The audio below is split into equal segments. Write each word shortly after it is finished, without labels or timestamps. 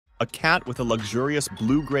a cat with a luxurious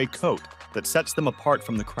blue-gray coat that sets them apart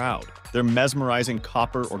from the crowd. Their mesmerizing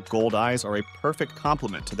copper or gold eyes are a perfect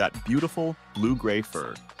complement to that beautiful blue-gray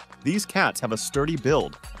fur. These cats have a sturdy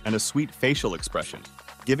build and a sweet facial expression,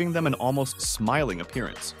 giving them an almost smiling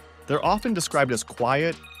appearance. They're often described as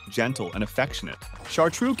quiet, gentle, and affectionate.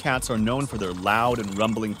 Chartreux cats are known for their loud and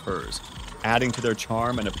rumbling purrs, adding to their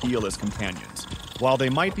charm and appeal as companions. While they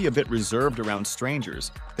might be a bit reserved around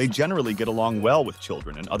strangers, they generally get along well with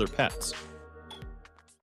children and other pets.